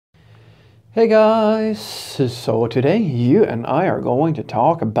Hey guys, so today you and I are going to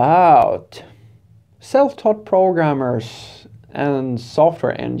talk about self-taught programmers and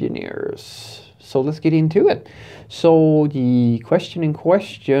software engineers. So let's get into it. So the question in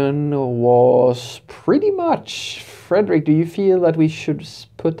question was pretty much, Frederick, do you feel that we should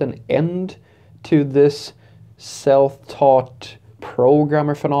put an end to this self-taught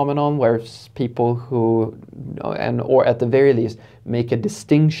programmer phenomenon where people who, or at the very least, make a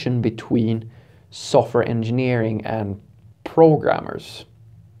distinction between software engineering and programmers?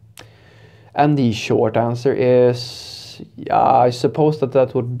 And the short answer is, yeah, I suppose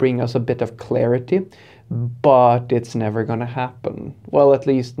that would bring us a bit of clarity, but it's never going to happen. Well, at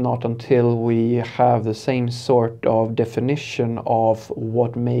least not until we have the same sort of definition of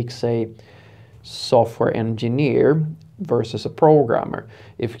what makes a software engineer versus a programmer.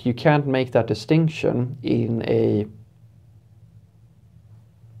 If you can't make that distinction in a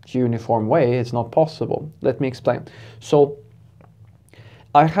uniform way, it's not possible. Let me explain. So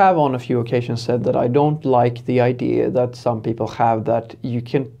I have on a few occasions said that I don't like the idea that some people have that you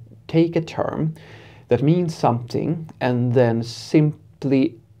can take a term that means something and then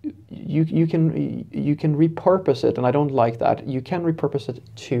simply you can repurpose it, and I don't like that. You can repurpose it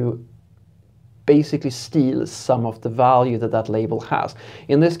to basically steal some of the value that label has.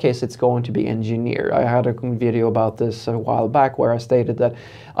 In this case, it's going to be engineer. I had a video about this a while back where I stated that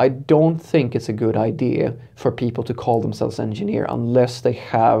I don't think it's a good idea for people to call themselves engineer unless they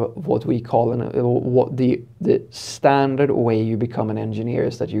have what we call what the standard way you become an engineer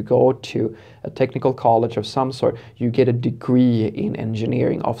is that you go to a technical college of some sort, you get a degree in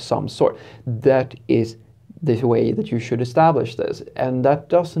engineering of some sort. That is the way that you should establish this. And that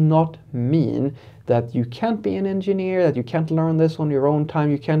does not mean that you can't be an engineer, that you can't learn this on your own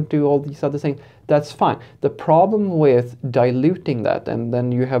time, you can't do all these other things. That's fine. The problem with diluting that, and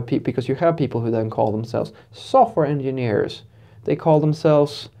then you have people, because you have people who then call themselves software engineers, they call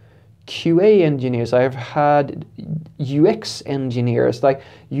themselves QA engineers. I've had UX engineers. Like,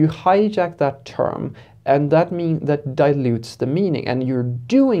 you hijack that term, and that dilutes the meaning. And you're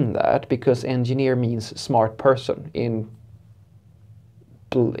doing that because engineer means smart person.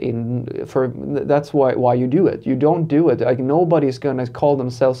 That's why you do it. You don't do it. Like, nobody's gonna call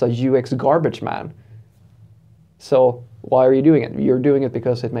themselves a UX garbage man. So why are you doing it? You're doing it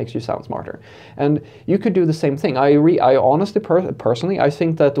because it makes you sound smarter. And you could do the same thing. I honestly, personally, I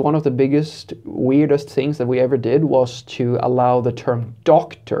think that one of the biggest, weirdest things that we ever did was to allow the term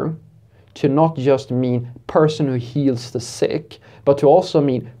doctor to not just mean person who heals the sick, but to also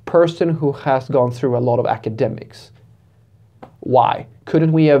mean person who has gone through a lot of academics. Why?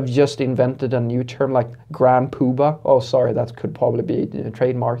 Couldn't we have just invented a new term like grand poobah? Oh, sorry, that could probably be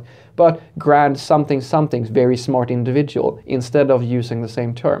trademarked. But grand something something, very smart individual, instead of using the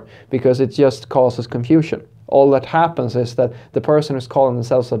same term, because it just causes confusion. All that happens is that the person who's calling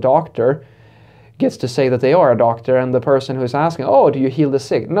themselves a doctor gets to say that they are a doctor, and the person who's asking, oh, do you heal the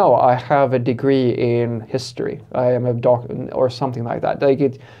sick? No, I have a degree in history. I am a doctor, or something like that. Like,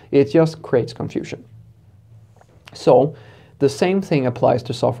 it just creates confusion. So the same thing applies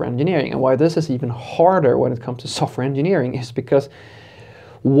to software engineering, and why this is even harder when it comes to software engineering is because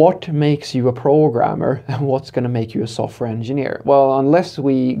what makes you a programmer and what's going to make you a software engineer? Well, unless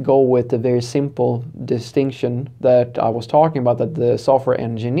we go with the very simple distinction that I was talking about, that the software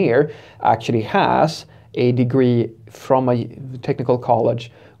engineer actually has a degree from a technical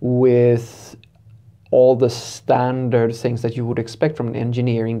college with all the standard things that you would expect from an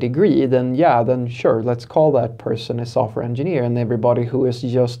engineering degree, then yeah, then sure, let's call that person a software engineer. And everybody who is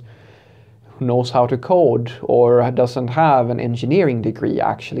just knows how to code or doesn't have an engineering degree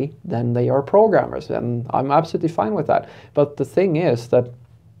actually, then they are programmers, and I'm absolutely fine with that. But the thing is that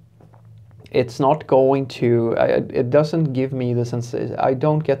it's not going to, it doesn't give me the sensation, I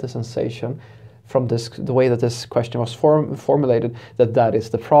don't get the sensation from the way that this question was formulated, that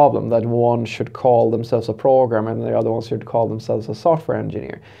is the problem, that one should call themselves a programmer and the other one should call themselves a software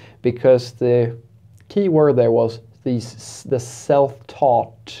engineer. Because the key word there was the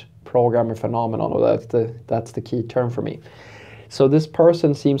self-taught programmer phenomenon, or that's the key term for me. So this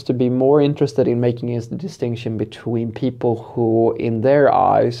person seems to be more interested in making a distinction between people who in their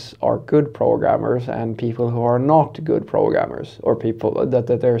eyes are good programmers and people who are not good programmers, or people that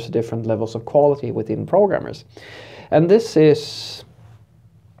there's different levels of quality within programmers. And this is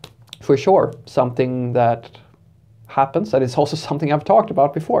for sure something that happens, and it's also something I've talked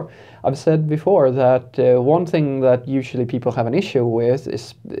about before. I've said before that one thing that usually people have an issue with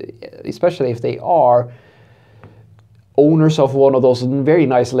is, especially if they are owners of one of those very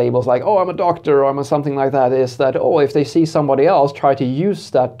nice labels like, oh, I'm a doctor, or I'm a something like that, is that, oh, if they see somebody else try to use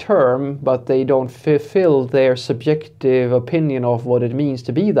that term, but they don't fulfill their subjective opinion of what it means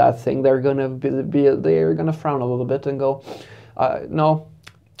to be that thing, they're gonna frown a little bit and go, no,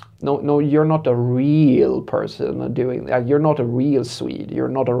 you're not a real person doing that. You're not a real Swede. You're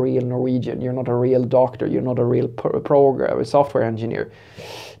not a real Norwegian. You're not a real doctor. You're not a real programmer, software engineer.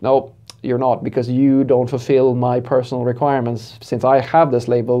 No, you're not, because you don't fulfill my personal requirements. Since I have this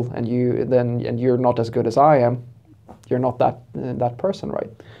label, and you're not as good as I am, you're not that person,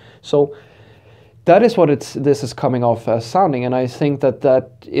 right? So that is what this is coming off as sounding, and I think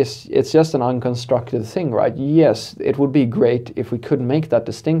it's just an unconstructed thing, right? Yes, it would be great if we could make that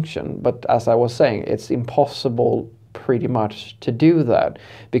distinction, but as I was saying, it's impossible pretty much to do that,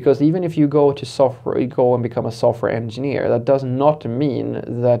 because even if you go and become a software engineer, that does not mean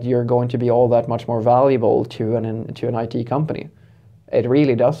that you're going to be all that much more valuable to an IT company. It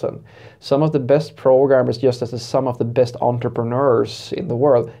really doesn't. Some of the best programmers, just as some of the best entrepreneurs in the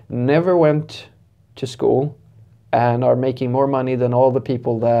world, never went to school and are making more money than all the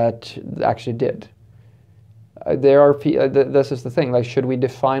people that actually did. This is the thing, like, should we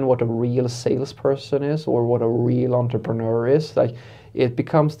define what a real salesperson is or what a real entrepreneur is? Like, it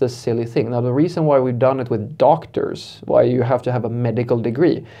becomes this silly thing. Now, the reason why we've done it with doctors, why you have to have a medical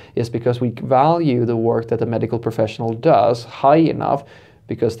degree, is because we value the work that a medical professional does high enough,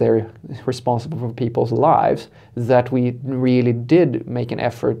 because they're responsible for people's lives, that we really did make an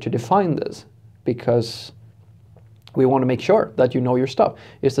effort to define this, because we want to make sure that you know your stuff.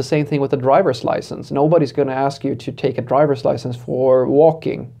 It's the same thing with a driver's license. Nobody's going to ask you to take a driver's license for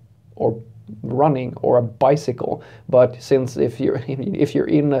walking or running or a bicycle. But since if you're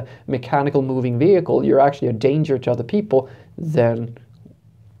in a mechanical moving vehicle, you're actually a danger to other people, then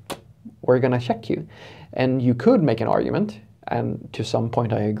we're going to check you. And you could make an argument, and to some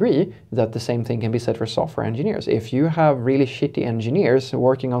point I agree, that the same thing can be said for software engineers. If you have really shitty engineers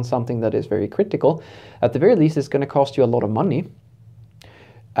working on something that is very critical, at the very least it's going to cost you a lot of money.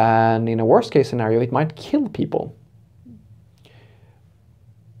 And in a worst case scenario, it might kill people.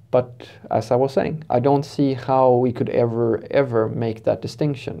 But as I was saying, I don't see how we could ever make that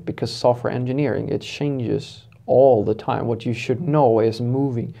distinction, because software engineering, it changes all the time. What you should know is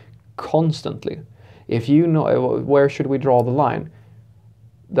moving constantly. If you know, where should we draw the line?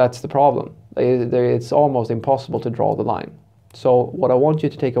 That's the problem. It's almost impossible to draw the line. So what I want you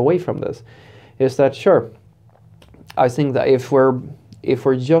to take away from this is that, sure, I think that if we're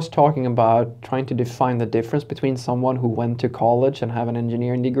just talking about trying to define the difference between someone who went to college and have an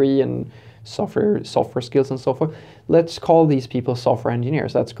engineering degree and software skills and so forth, let's call these people software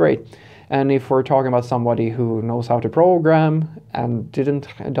engineers. That's great. And if we're talking about somebody who knows how to program and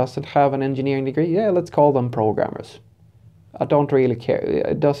doesn't have an engineering degree, yeah, let's call them programmers. I don't really care.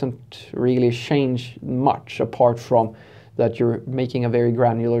 It doesn't really change much, apart from that you're making a very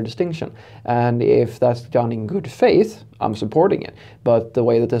granular distinction. And if that's done in good faith, I'm supporting it. But the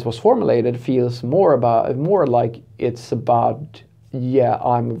way that this was formulated feels more like it's about, yeah,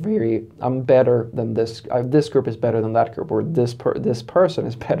 I'm better than this. This group is better than that group, or this person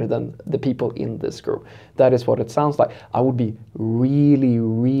is better than the people in this group. That is what it sounds like. I would be really,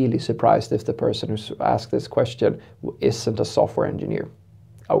 really surprised if the person who asked this question isn't a software engineer.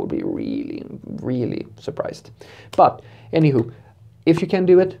 I would be really, really surprised. But anywho, if you can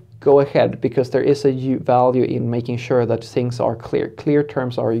do it, go ahead, because there is a value in making sure that things are clear. Clear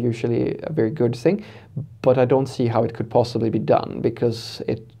terms are usually a very good thing, but I don't see how it could possibly be done, because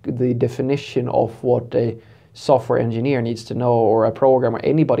the definition of what a software engineer needs to know, or a programmer,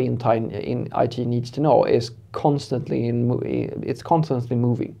 anybody in IT needs to know, is constantly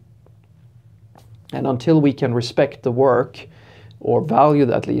moving. And until we can respect the work, or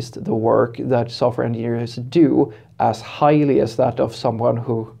value at least the work that software engineers do as highly as that of someone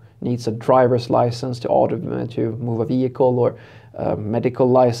who needs a driver's license to move a vehicle, or a medical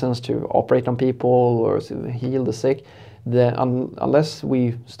license to operate on people or to heal the sick, then unless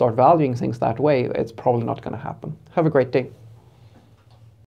we start valuing things that way, it's probably not going to happen. Have a great day.